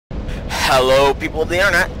Hello people of the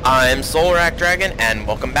internet, I'm Soulrack Dragon and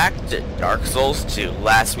welcome back to Dark Souls 2.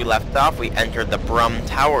 Last we left off, we entered the Brume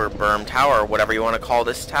Tower, whatever you want to call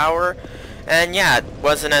this tower. And yeah, it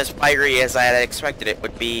wasn't as fiery as I had expected it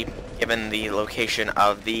would be, given the location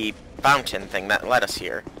of the fountain thing that led us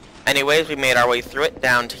here. Anyways, we made our way through it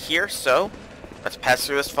down to here, so let's pass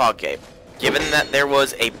through this fog gate. Given that there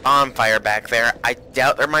was a bonfire back there, I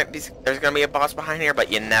doubt there's gonna be a boss behind here, but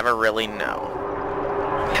you never really know.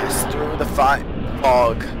 Pass through the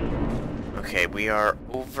fog. Okay, we are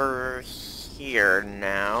over here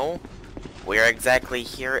now. Where exactly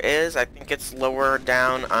here is? I think it's lower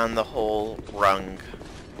down on the whole rung.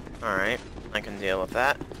 Alright, I can deal with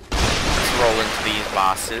that. Let's roll into these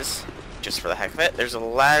bosses, just for the heck of it. There's a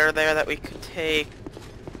ladder there that we could take.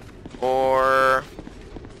 Or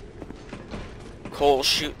coal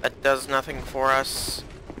chute that does nothing for us.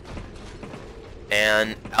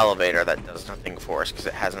 And elevator that does nothing for us because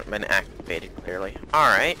it hasn't been activated clearly.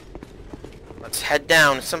 Alright. Let's head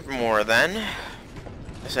down some more then.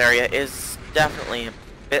 This area is definitely a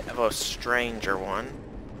bit of a stranger one.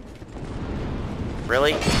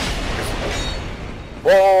 Really?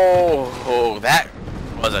 Whoa! That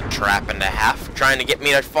was a trap and a half. Trying to get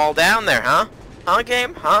me to fall down there, huh? Huh,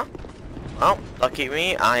 game? Huh? Well, lucky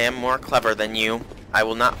me, I am more clever than you. I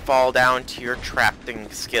will not fall down to your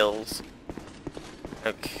trapping skills.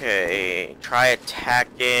 Okay, try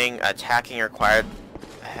attacking. Attacking required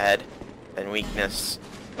head, then weakness.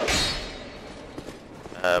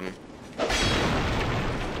 Did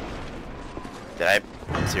I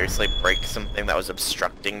seriously break something that was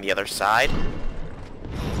obstructing the other side?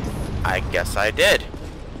 I guess I did.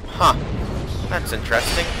 Huh, that's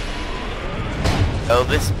interesting. Oh,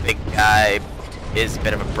 this big guy is a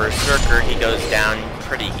bit of a berserker. He goes down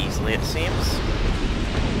pretty easily, it seems.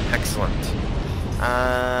 Excellent.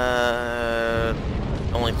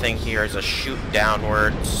 Only thing here is a shoot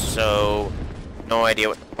downward, so no idea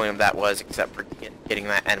what the point of that was except for getting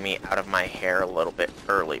that enemy out of my hair a little bit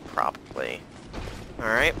early, probably.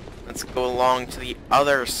 Alright, let's go along to the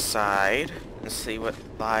other side and see what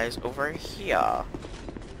lies over here.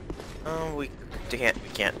 Oh, we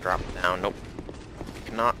can't drop down. Nope. We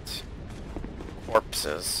cannot.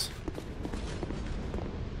 Corpses.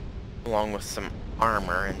 Along with some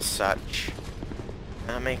armor and such.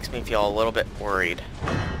 That makes me feel a little bit worried.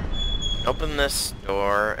 Open this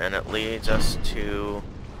door, and it leads us to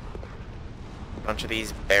a bunch of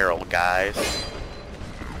these barrel guys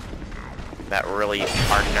that really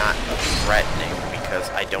are not threatening because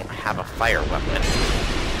I don't have a fire weapon.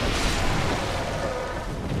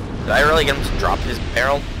 Did I really get him to drop his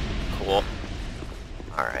barrel? Cool.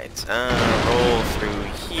 Alright, roll through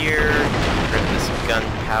here, get rid of this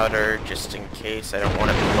gunpowder just in case I don't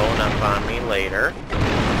want it blown up on me later.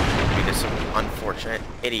 Due to some unfortunate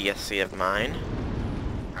idiocy of mine.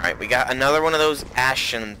 Alright, we got another one of those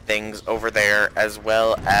ashen things over there, as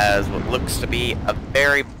well as what looks to be a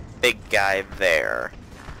very big guy there.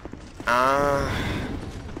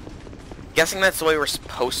 Guessing that's the way we're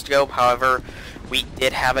supposed to go, however, we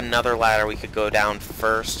did have another ladder we could go down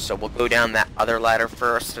first, so we'll go down that other ladder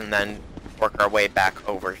first and then work our way back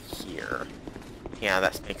over here. Yeah,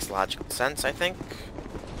 that makes logical sense, I think.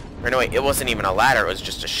 Or no, wait, it wasn't even a ladder, it was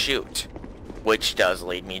just a chute. Which does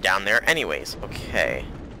lead me down there anyways. Okay.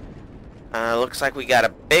 Looks like we got a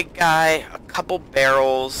big guy, a couple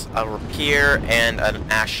barrels, a rapier, and an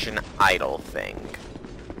ashen idol thing.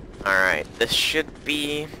 Alright, this should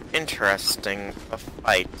be interesting, a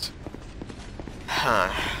fight.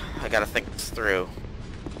 Huh, I gotta think this through.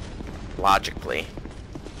 Logically.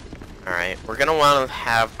 Alright, we're gonna want to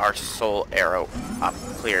have our soul arrow up,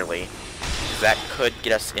 clearly. Because that could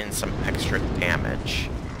get us in some extra damage.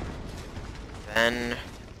 Then...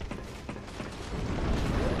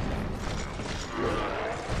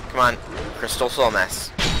 come on, Crystal Soul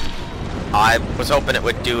Mess. I was hoping it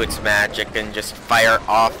would do its magic and just fire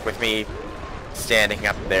off with me standing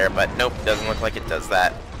up there, but nope, doesn't look like it does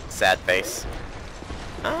that. Sad face.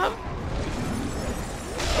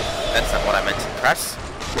 That's not what I meant to press.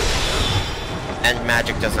 And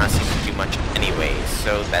magic does not seem to do much anyways,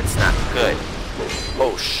 so that's not good.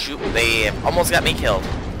 Oh shoot, they have almost got me killed.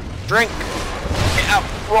 Drink! Get out!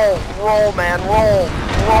 Roll, man, roll!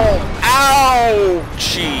 Ow!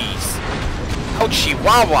 Jeez! Ouchie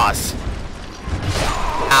wawas!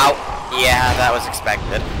 Ow. Yeah, that was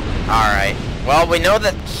expected. Alright. Well, we know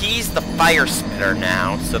that he's the fire spitter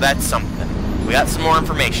now, so that's something. We got some more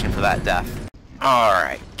information for that death.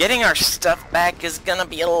 Alright, getting our stuff back is gonna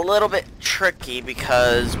be a little bit tricky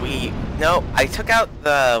because I took out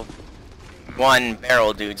the one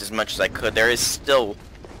barrel dudes as much as I could. There is still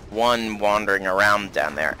one wandering around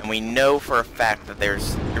down there. And we know for a fact that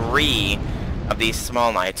there's 3 of these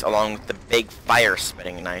small knights along with the big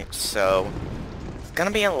fire-spitting knights, so it's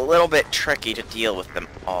gonna be a little bit tricky to deal with them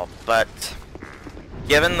all, but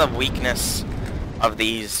given the weakness of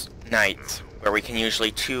these knights, where we can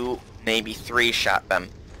usually 2, maybe 3 shot them,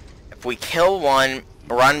 if we kill one,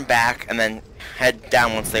 run back, and then head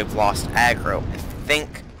down once they've lost aggro, I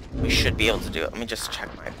think we should be able to do it. Let me just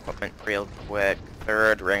check my equipment real quick.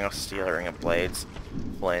 3rd, ring of steel, ring of blades,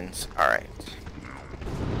 flints, alright.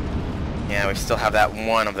 Yeah, we still have that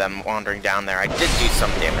one of them wandering down there. I did do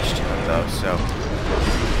some damage to him, though, so...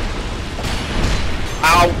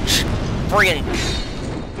 Ouch! Friggin'!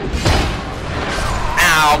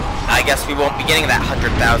 Ow! I guess we won't be getting that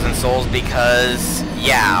 100,000 souls because...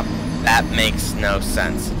 yeah, that makes no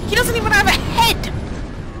sense. He doesn't even have a head!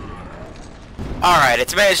 Alright,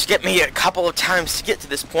 it's managed to get me a couple of times to get to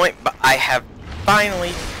this point, but I have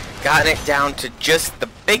finally gotten it down to just the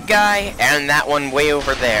big guy and that one way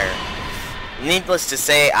over there. Needless to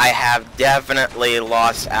say, I have definitely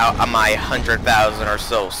lost out on my 100,000 or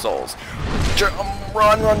so souls.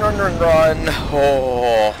 Run, run, run, run, run.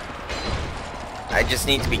 Oh. I just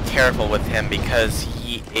need to be careful with him because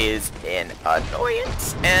he is an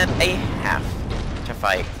annoyance and a half to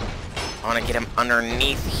fight. I want to get him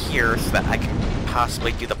underneath here so that I can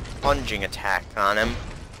possibly do the plunging attack on him.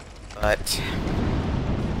 But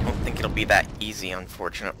I don't think it'll be that easy,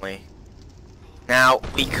 unfortunately. Now,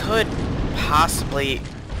 we could possibly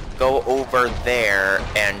go over there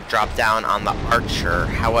and drop down on the archer.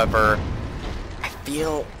 However, I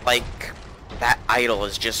feel like that idol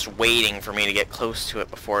is just waiting for me to get close to it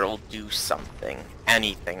before it'll do something.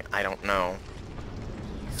 Anything, I don't know.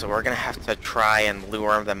 So we're gonna have to try and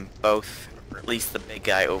lure them both, or at least the big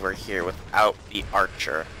guy over here, without the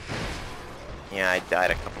archer. Yeah, I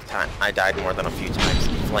died a couple times. I died more than a few times.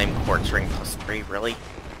 Flame quartz ring +3, really?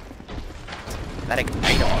 Pathetic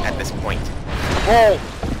idol at this point. Whoa!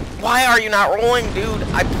 Why are you not rolling, dude?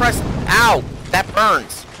 I pressed... ow! That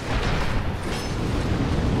burns!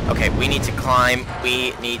 Okay, we need to climb.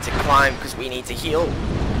 We need to climb because we need to heal.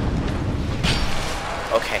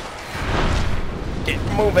 Okay. Get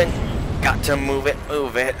moving. Got to move it,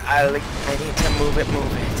 move it. I need to move it,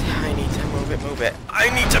 move it. I need to move it, move it. I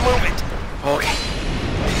need to move it! Okay.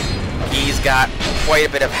 He's got quite a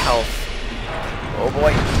bit of health. Oh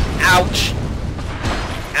boy. Ouch!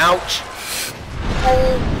 Ouch!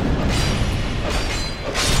 Oh!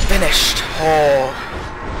 Finished. Oh.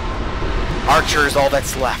 Archer is all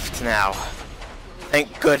that's left now.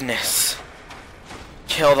 Thank goodness.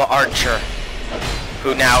 Kill the archer,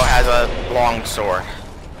 who now has a long sword.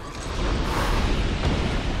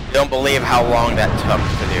 You don't believe how long that took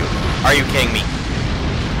to do. Are you kidding me?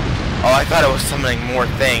 Oh, I thought it was summoning more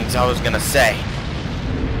things. I was gonna say.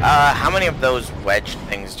 How many of those wedge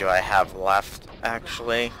things do I have left,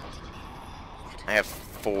 actually? I have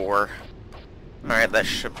 4. Alright, that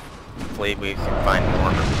should... hopefully we can find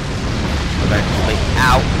more. Eventually.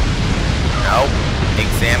 Ow! No.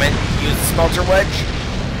 Examine. Use the smelter wedge.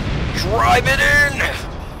 Drive it in!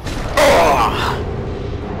 Oh!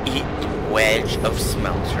 Eat wedge of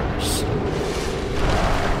smelters.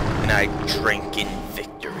 And I drink in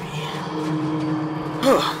victory.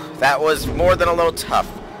 That was more than a little tough.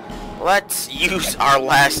 Let's use our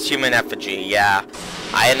last human effigy. Yeah,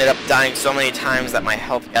 I ended up dying so many times that my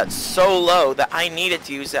health got so low that I needed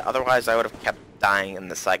to use it, otherwise I would have kept dying and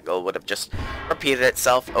the cycle would have just repeated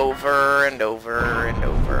itself over and over and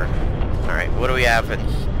over. Alright, what do we have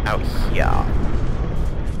out here?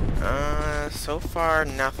 So far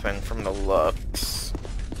nothing from the looks.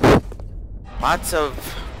 Lots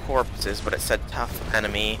of corpses, but it said tough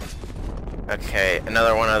enemy. Okay,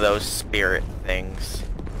 another one of those spirit things.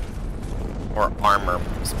 Or armor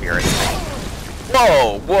spirit thing.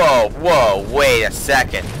 Whoa, whoa, whoa, wait a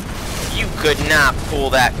second. You could not pull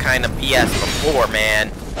that kind of BS before, man.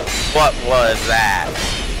 What was that?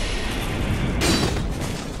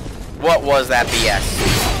 What was that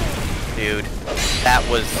BS? Dude, that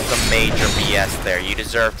was some major BS there. You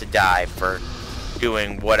deserve to die for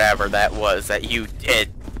doing whatever that was that you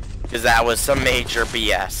did. Because that was some major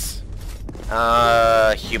BS.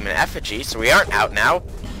 Human effigy, so we aren't out now.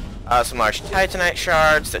 Some large titanite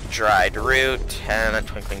shards, a dried root, and a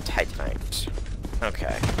twinkling titanite.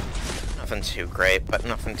 Okay. Nothing too great, but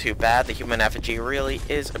nothing too bad. The human effigy really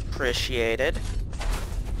is appreciated.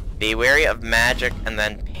 Be wary of magic and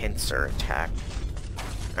then pincer attack.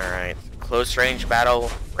 Alright. Close range battle,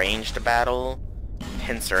 ranged battle,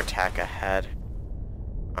 pincer attack ahead.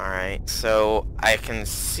 Alright, so I can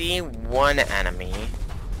see one enemy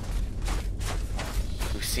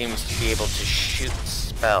who seems to be able to shoot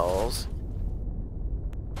spells.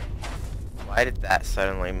 Why did that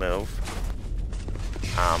suddenly move?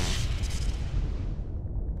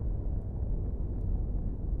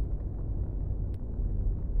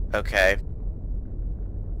 Okay.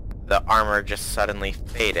 The armor just suddenly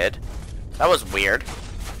faded. That was weird.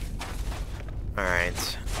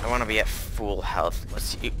 Alright. I want to be at full health. Let's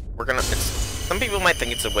see. We're gonna... some people might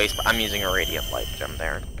think it's a waste, but I'm using a radiant life gem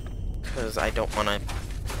there. Because I don't want to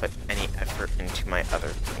put any effort into my other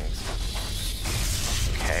things.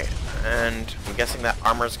 Okay. And I'm guessing that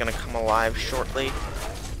armor is going to come alive shortly.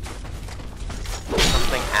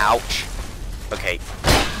 Something. Ouch. Okay.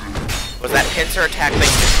 Was that pincer attack thing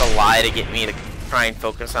just a lie to get me to try and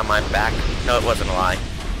focus on my back? No, it wasn't a lie.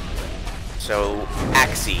 So,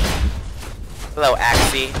 Axie. Hello,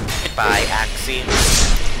 Axie. Goodbye, Axie.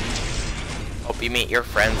 Hope you meet your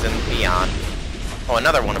friends in beyond. Oh,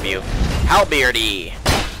 another one of you. Halbeardy.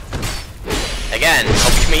 Again,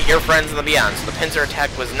 hope you meet your friends in the beyond. So the pincer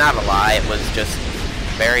attack was not a lie. It was just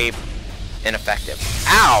very ineffective.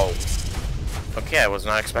 Ow! Okay, I was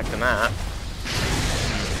not expecting that.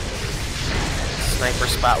 Sniper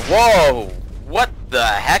spot. Whoa! What the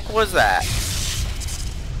heck was that?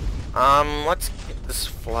 Let's get this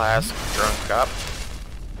flask drunk up.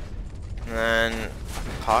 And then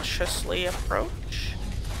cautiously approach.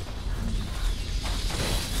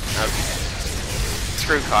 Okay.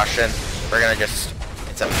 Screw caution. We're gonna just...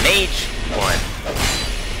 it's a mage one.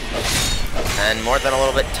 And more than a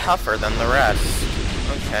little bit tougher than the rest.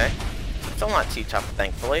 Okay. Still not too tough,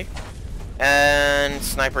 thankfully. And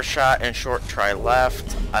sniper shot and short try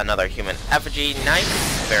left. Another human effigy.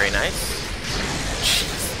 Nice. Very nice.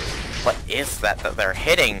 Jeez. What is that they're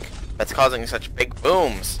hitting that's causing such big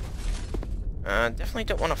booms? Definitely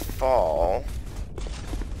don't want to fall.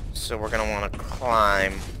 So we're going to want to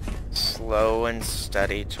climb slow and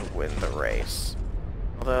steady to win the race.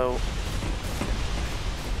 Although,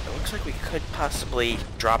 it looks like we could possibly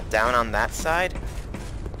drop down on that side.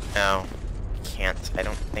 No, can't. I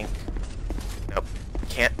don't think... nope.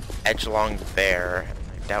 Can't edge along there.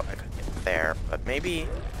 I doubt I could get there, but maybe...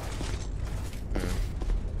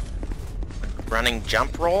 running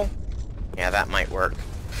jump roll? Yeah, that might work.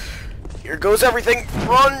 Here goes everything!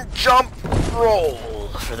 Run, jump, roll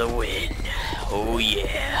for the win. Oh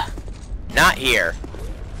yeah. Not here.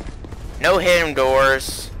 No hidden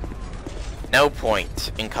doors. No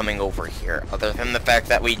point in coming over here, other than the fact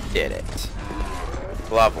that we did it.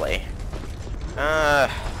 Lovely.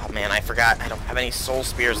 Oh man, I forgot. I don't have any soul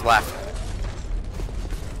spears left.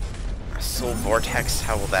 A soul vortex,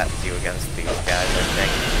 how will that do against these guys? I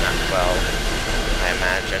think not well, I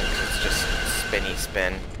imagine. It's just spinny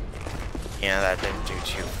spin. Yeah, that didn't do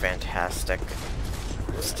too fantastic.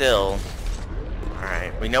 Still.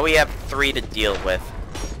 Alright, we know we have 3 to deal with.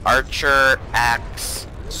 Archer, axe,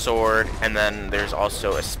 sword, and then there's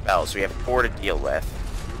also a spell. So we have 4 to deal with.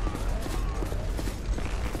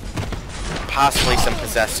 Possibly some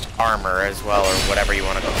possessed armor as well, or whatever you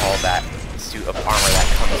want to call that suit of armor that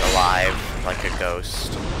comes alive like a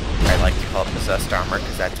ghost. I like to call it possessed armor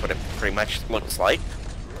because that's what it pretty much looks like.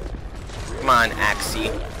 Come on,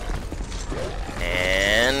 Axie.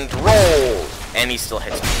 And roll! And he still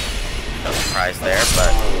hits me. No surprise there,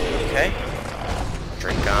 but okay.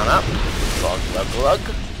 Drink on up. Glug, glug, glug.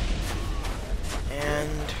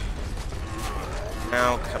 And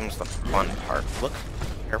now comes the fun part. Look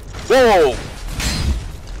here. Whoa!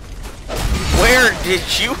 Where did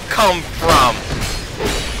you come from?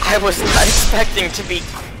 I was not expecting to be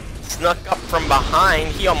snuck up from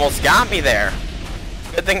behind. He almost got me there.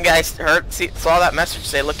 Good thing guys saw that message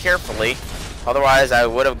say look carefully. Otherwise I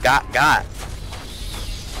would have got.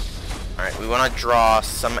 Alright, we want to draw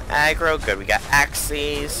some aggro. Good, we got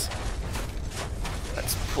Axies.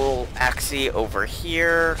 Let's pull Axie over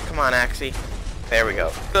here. Come on, Axie. There we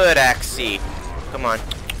go. Good, Axie. Come on.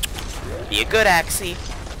 Be a good Axie.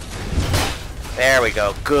 There we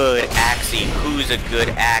go. Good Axie. Who's a good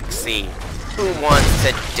Axie? Who wants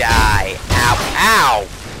to die? Ow. Ow!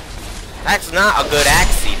 That's not a good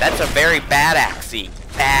Axie. That's a very bad Axie.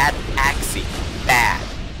 Bad Axie. Bad.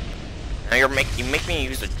 Now you make me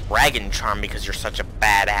use a dragon charm because you're such a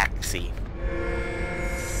bad Axie.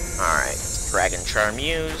 Alright, dragon charm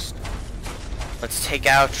used. Let's take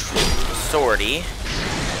out Swordy.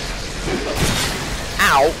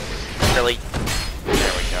 Ow! Really?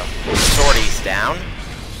 There we go. Swordy's down.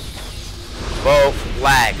 Whoa,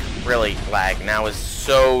 lag. Really lag. Now is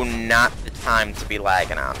so not the time to be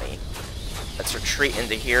lagging on me. Let's retreat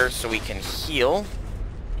into here so we can heal.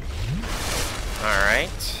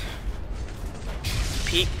 Alright.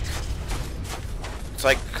 Peek. Looks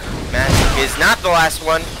like magic is not the last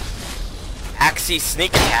one. Axie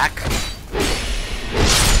sneak attack.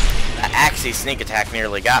 That Axie sneak attack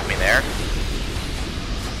nearly got me there.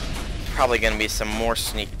 Probably gonna be some more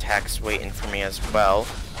sneak attacks waiting for me as well.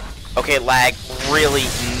 Okay, lag. Really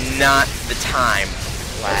not the time.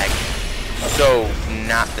 Lag. So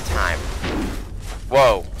not the time.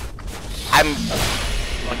 Whoa. I'm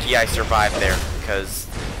lucky I survived there because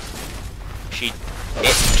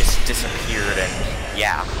it just disappeared and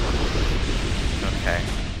yeah. Okay.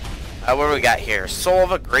 What do we got here? Soul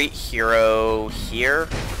of a Great Hero here.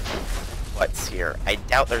 What's here? I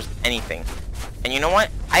doubt there's anything. And you know what?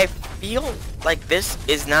 I feel like this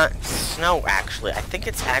is not snow, actually. I think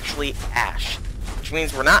it's actually ash. Which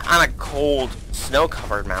means we're not on a cold,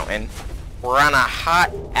 snow-covered mountain. We're on a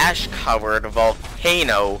hot, ash-covered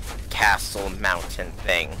volcano castle mountain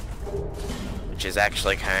thing. Which is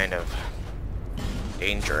actually kind of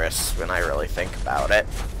dangerous when I really think about it.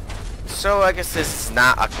 So I guess this is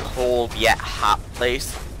not a cold yet hot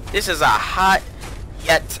place. This is a hot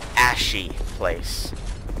yet ashy place.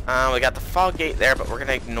 We got the fog gate there, but we're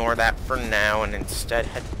gonna ignore that for now and instead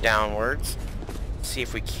head downwards. See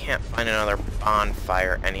if we can't find another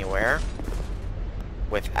bonfire anywhere.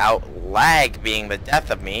 Without lag being the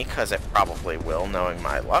death of me, because it probably will, knowing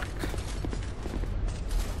my luck.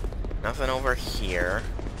 Nothing over here.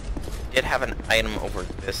 Did have an item over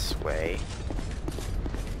this way.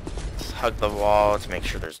 Let's hug the wall to make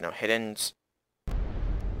sure there's no hiddens.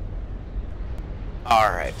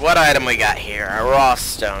 Alright, what item we got here? A raw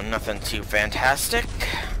stone, nothing too fantastic.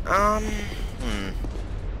 I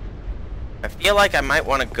feel like I might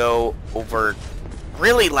want to go over...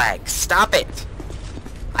 Really lag, stop it!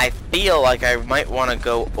 I feel like I might want to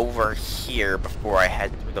go over here before I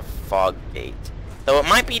head through the fog gate. Though it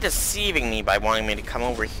might be deceiving me by wanting me to come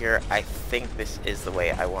over here, I think this is the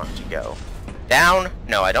way I want to go. Down?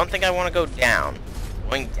 No, I don't think I want to go down.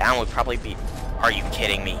 Going down would probably be... Are you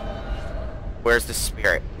kidding me? Where's the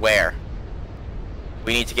spirit? Where?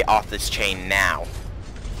 We need to get off this chain now.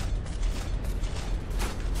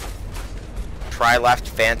 Try left,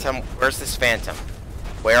 Phantom. Where's this Phantom?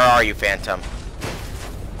 Where are you, Phantom?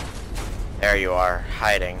 There you are,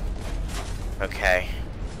 hiding. Okay.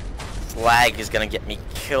 This lag is gonna get me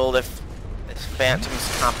killed if this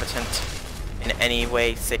Phantom's competent in any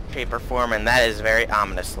way, shape, or form, and that is very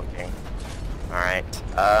ominous looking. Alright,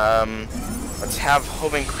 let's have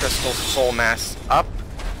Homing Crystal Soul Mass up,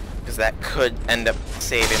 because that could end up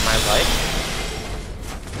saving my life.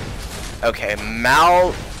 Okay,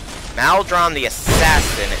 Maldron the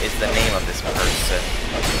Assassin is the name of this person.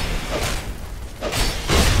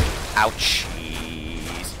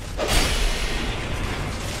 Ouchies.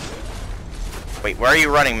 Wait, where are you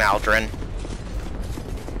running, Maldron?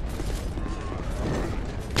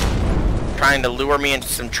 Trying to lure me into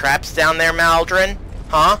some traps down there, Maldron?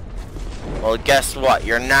 Huh? Well, guess what?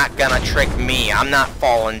 You're not gonna trick me. I'm not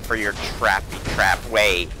falling for your trap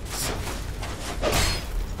ways.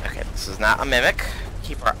 Okay, this is not a mimic.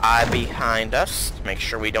 Keep our eye behind us to make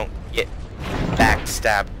sure we don't get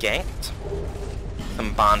backstab ganked.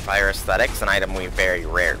 Some bonfire aesthetics, an item we very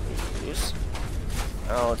rarely use.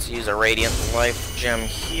 Let's use a Radiant Life gem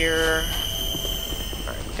here.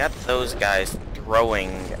 Alright, we got those guys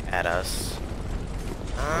throwing at us.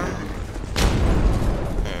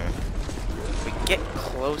 If we get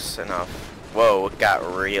close enough... Whoa, it got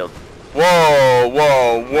real... Whoa,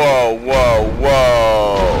 whoa, whoa, whoa,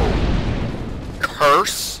 whoa!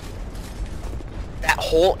 Curse? That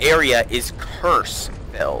whole area is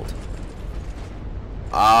curse-filled.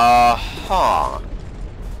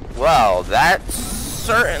 Well, that's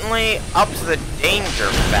certainly ups the danger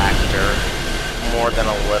factor more than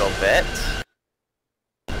a little bit.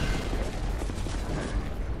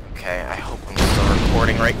 Okay, I hope I'm still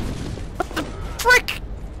recording right... What the frick?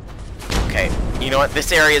 Okay, you know what?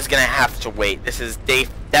 This area is gonna have to wait. This is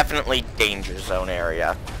definitely danger zone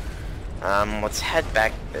area. Let's head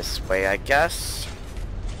back this way, I guess.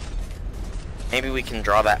 Maybe we can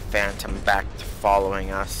draw that Phantom back to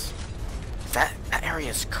following us. That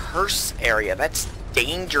area's curse area. That's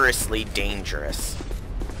dangerously dangerous.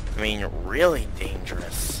 I mean, really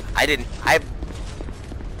dangerous.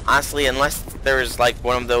 Honestly, unless there's like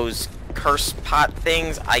one of those curse pot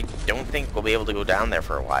things, I don't think we'll be able to go down there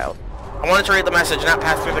for a while. I wanted to read the message, not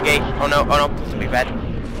pass through the gate. Oh no, please don't be bad.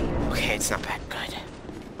 Okay, it's not bad. Good.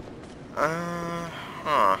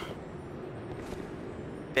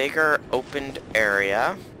 Bigger opened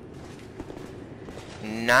area.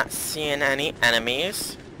 Not seeing any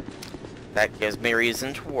enemies. That gives me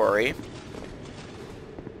reason to worry.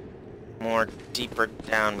 More deeper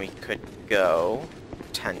down we could go,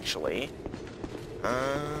 potentially.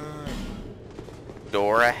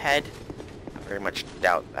 Door ahead. very much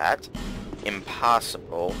doubt that.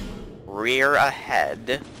 Impossible. Rear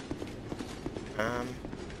ahead.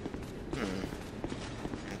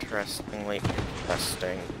 Interestingly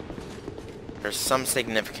interesting. There's some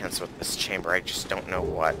significance with this chamber, I just don't know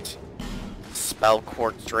what. Spell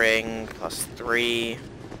quartz ring, +3.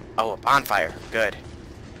 Oh, a bonfire, good.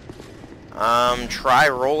 Try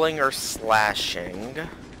rolling or slashing.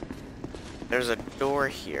 There's a door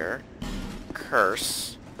here.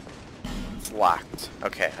 Curse. It's locked.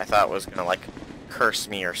 Okay, I thought it was gonna, like, curse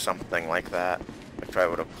me or something like that. Which I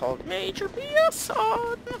would have called Major BS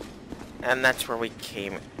on. And that's where we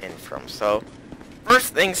came in from. So,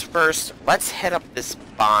 first things first, let's hit up this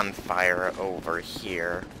bonfire over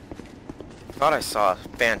here. Thought I saw a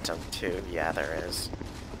phantom too. Yeah, there is.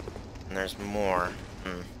 And there's more.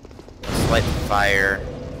 Let's light the fire,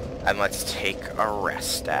 and let's take a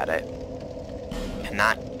rest at it.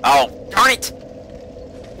 Cannot. Oh, darn it!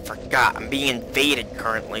 Forgot, I'm being invaded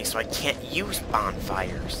currently, so I can't use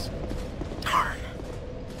bonfires. Darn.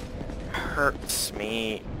 Hurts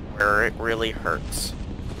me where it really hurts.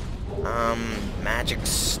 Magic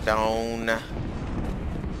stone.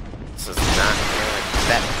 This is not really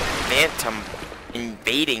that phantom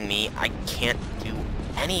invading me. I can't do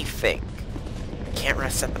anything. I can't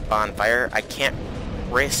reset the bonfire. I can't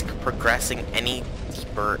risk progressing any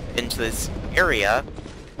deeper into this area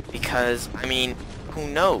because, I mean, who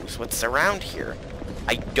knows what's around here?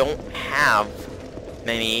 I don't have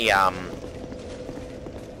many,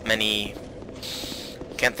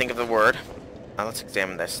 can't think of the word. Now let's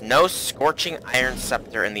examine this. No Scorching Iron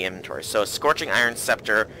Scepter in the inventory. So a Scorching Iron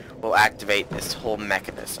Scepter will activate this whole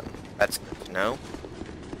mechanism. That's good to know.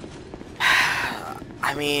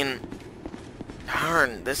 I mean,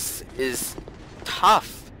 darn, this is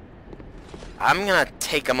tough. I'm gonna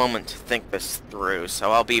take a moment to think this through,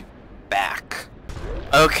 so I'll be back.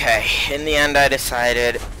 Okay, in the end I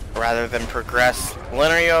decided, rather than progress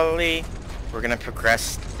linearly, we're gonna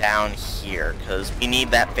progress down here, because we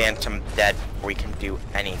need that phantom dead before we can do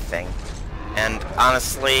anything. And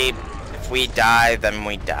honestly, if we die, then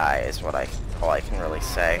we die, is what all I can really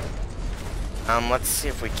say. Let's see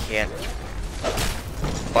if we can't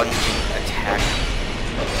plunging attack.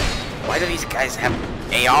 Why do these guys have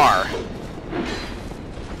AR?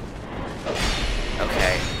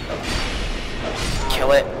 Okay.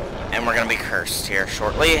 Kill it, and we're gonna be cursed here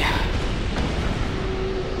shortly.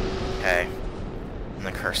 Okay. And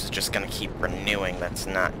the curse is just gonna keep renewing. That's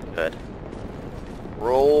not good.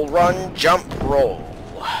 Roll, run, jump, roll.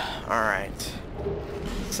 Alright.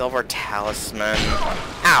 Silver talisman.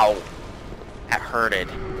 Ow! That hurted.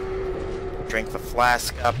 Drink the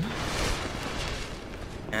flask up.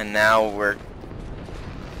 And now we're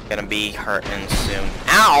gonna be hurting soon.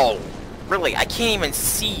 Ow! Really, I can't even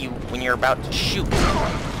see you when you're about to shoot.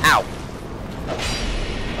 Ow!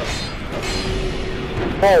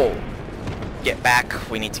 Roll! Get back.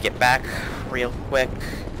 We need to get back real quick.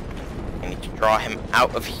 We need to draw him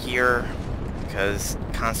out of here because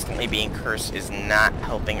constantly being cursed is not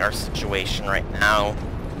helping our situation right now.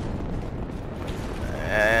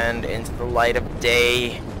 And into the light of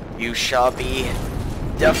day, you shall be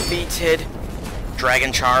defeated.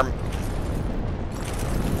 Dragon Charm.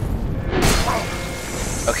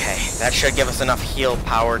 Okay, that should give us enough heal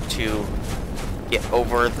power to get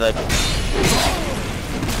over the...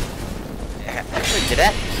 Actually, did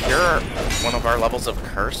that cure one of our levels of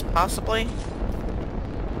curse, possibly?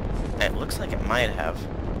 It looks like it might have.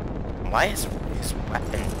 Why is his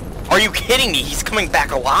weapon... Are you kidding me? He's coming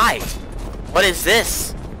back alive! What is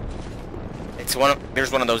this? It's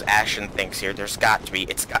there's one of those ashen things here. There's got to be.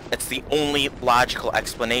 It's the only logical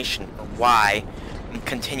explanation for why I'm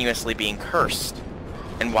continuously being cursed.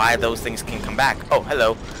 And why those things can come back. Oh,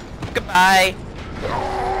 hello. Goodbye!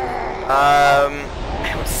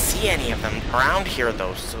 I don't see any of them around here,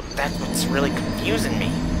 though, so that's what's really confusing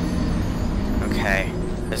me. Okay,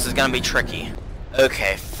 this is gonna be tricky.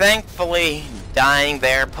 Okay, thankfully, dying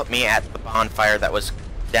there put me at the bonfire that was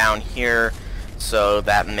down here, so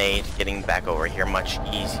that made getting back over here much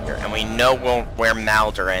easier. And we know where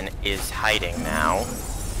Maldoran is hiding now,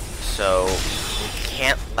 so we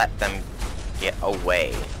can't let them get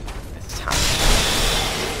away this time.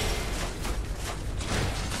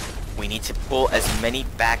 We need to pull as many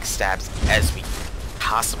backstabs as we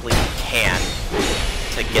possibly can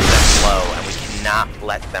to get them low, and we cannot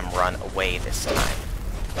let them run away this time.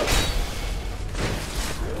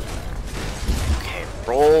 Okay,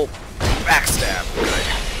 roll backstab. Good.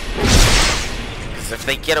 Because if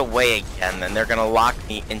they get away again, then they're gonna lock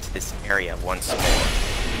me into this area once more.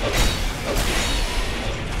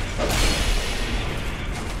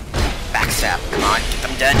 Backstab, come on, get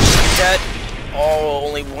them dead, get them dead. Oh,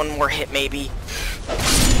 only one more hit maybe.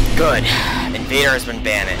 Good. Invader has been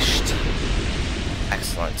banished.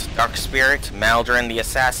 Excellent. Dark Spirit, Maldrin the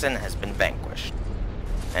Assassin, has been vanquished.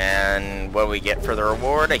 And what do we get for the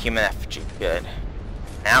reward? A human effigy. Good.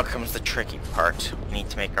 Now comes the tricky part. We need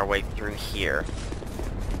to make our way through here.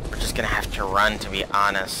 We're just gonna have to run, to be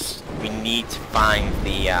honest. We need to find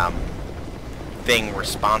the thing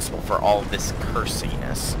responsible for all this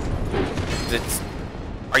cursiness.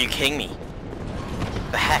 Are you kidding me?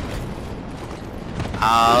 The heck?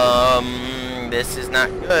 This is not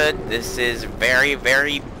good. This is very,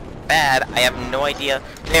 very bad. I have no idea.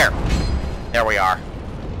 There we are.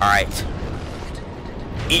 Alright.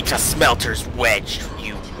 Eat a smelter's wedge,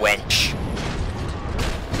 you wench.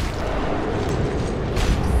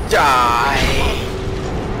 Die!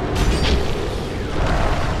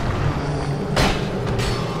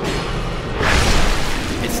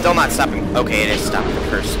 It's still not stopping. Okay, it is stopping the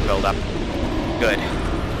curse build-up. Good.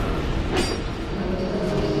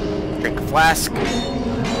 Drink a flask.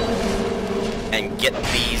 And get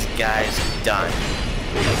these guys done.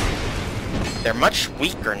 They're much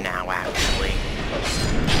weaker now, actually.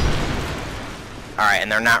 Alright,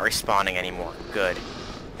 and they're not respawning anymore. Good.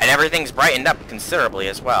 And everything's brightened up considerably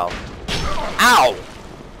as well. Ow!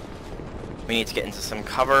 We need to get into some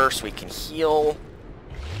cover so we can heal.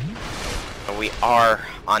 But we are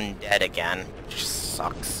undead again, which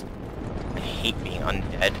sucks. I hate being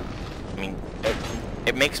undead. I mean,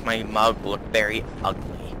 it makes my mug look very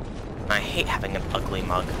ugly. And I hate having an ugly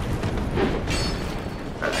mug.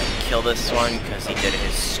 Alright, kill this one because he did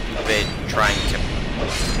his stupid trying to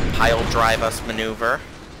pile drive us maneuver.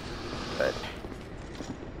 Good.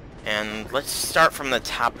 And let's start from the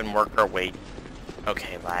top and work our way.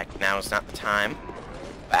 Okay, lag, now is not the time.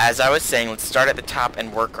 But as I was saying, let's start at the top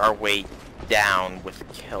and work our way down with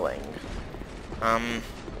killing.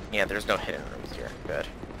 Yeah, there's no hidden rooms here. Good.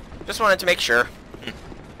 Just wanted to make sure.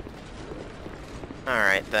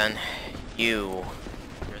 Alright then. You're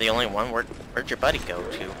the only one. Where'd your buddy go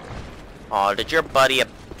to? Aw, did your buddy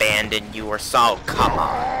abandon you or so? Come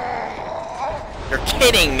on. You're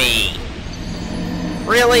kidding me!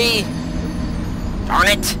 Really? Darn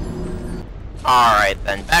it! Alright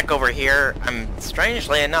then, back over here. I'm,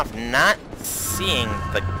 strangely enough, not seeing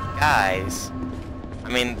the guys. I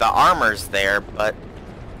mean, the armor's there, but...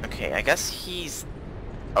 Okay, I guess he's...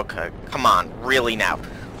 Okay, come on, really now.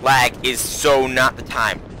 Lag is so not the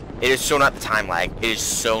time. It is so not the time, lag. It is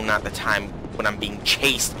so not the time when I'm being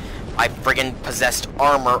chased by friggin' possessed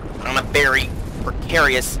armor on a very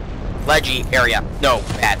precarious, ledgy area. No,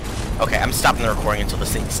 bad. Okay, I'm stopping the recording until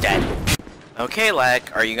this thing's dead. Okay,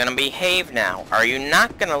 lag, are you gonna behave now? Are you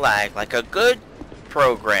not gonna lag like a good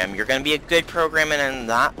program? You're gonna be a good program and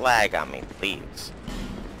not lag on me, please.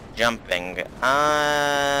 Jumping.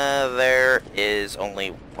 There is only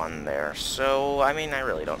one there, so, I mean, I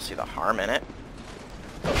really don't see the harm in it.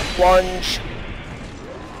 Plunge.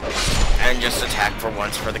 And just attack for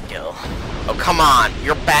once for the kill. Oh, come on!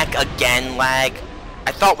 You're back again, lag?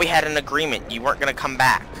 I thought we had an agreement. You weren't gonna come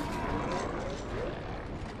back.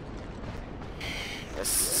 This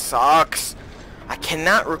sucks. I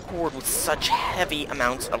cannot record with such heavy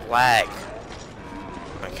amounts of lag.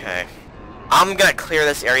 Okay. I'm gonna clear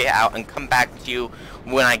this area out and come back to you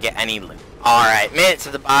when I get any loot. Alright, made it to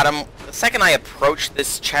the bottom. The second I approached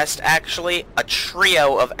this chest, actually, a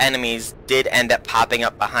trio of enemies did end up popping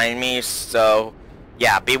up behind me, so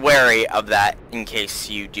yeah, be wary of that in case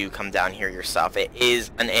you do come down here yourself. It is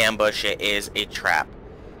an ambush, it is a trap.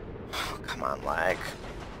 Oh, come on, lag.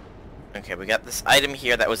 Okay, we got this item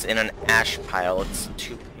here that was in an ash pile. It's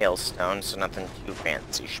 2 pale stones, so nothing too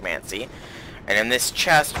fancy schmancy. And in this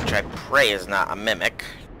chest, which I pray is not a mimic,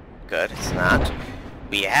 good, it's not,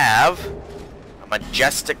 we have a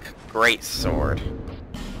majestic greatsword.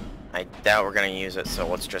 I doubt we're going to use it, so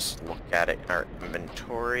let's just look at it in our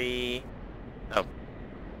inventory. Oh,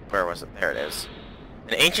 where was it? There it is.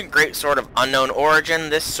 An ancient greatsword of unknown origin.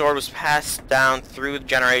 This sword was passed down through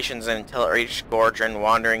generations until it reached Gordran,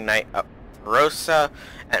 wandering knight of Ferosa,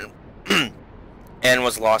 and and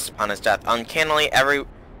was lost upon his death. Uncannily, every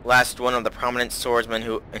last one of the prominent swordsmen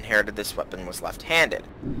who inherited this weapon was left-handed.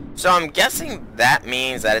 So I'm guessing that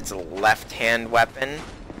means that it's a left-hand weapon,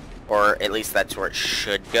 or at least that's where it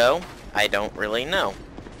should go. I don't really know.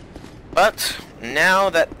 But now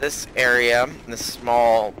that this area, this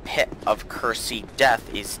small pit of cursey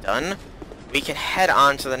death is done, we can head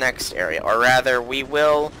on to the next area, or rather we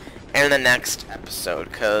will in the next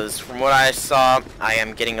episode, because from what I saw, I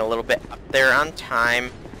am getting a little bit up there on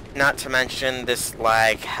time. Not to mention, this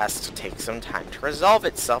lag has to take some time to resolve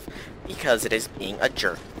itself because it is being a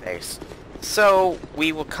jerk face. So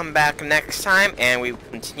we will come back next time, and we will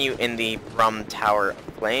continue in the Brume Tower of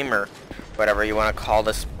Flame, or whatever you want to call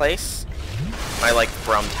this place. I like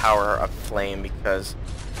Brume Tower of Flame because,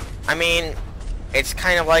 I mean, it's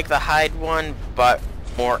kind of like the Hyde one, but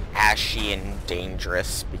more ashy and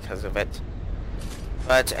dangerous because of it.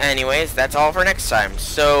 But anyways, that's all for next time.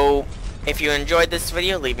 So if you enjoyed this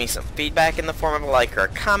video, leave me some feedback in the form of a like or a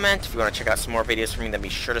comment. If you want to check out some more videos from me, then be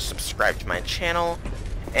sure to subscribe to my channel.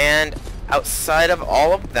 And outside of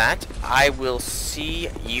all of that, I will see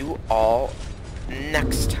you all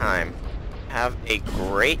next time. Have a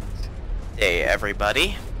great day,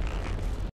 everybody.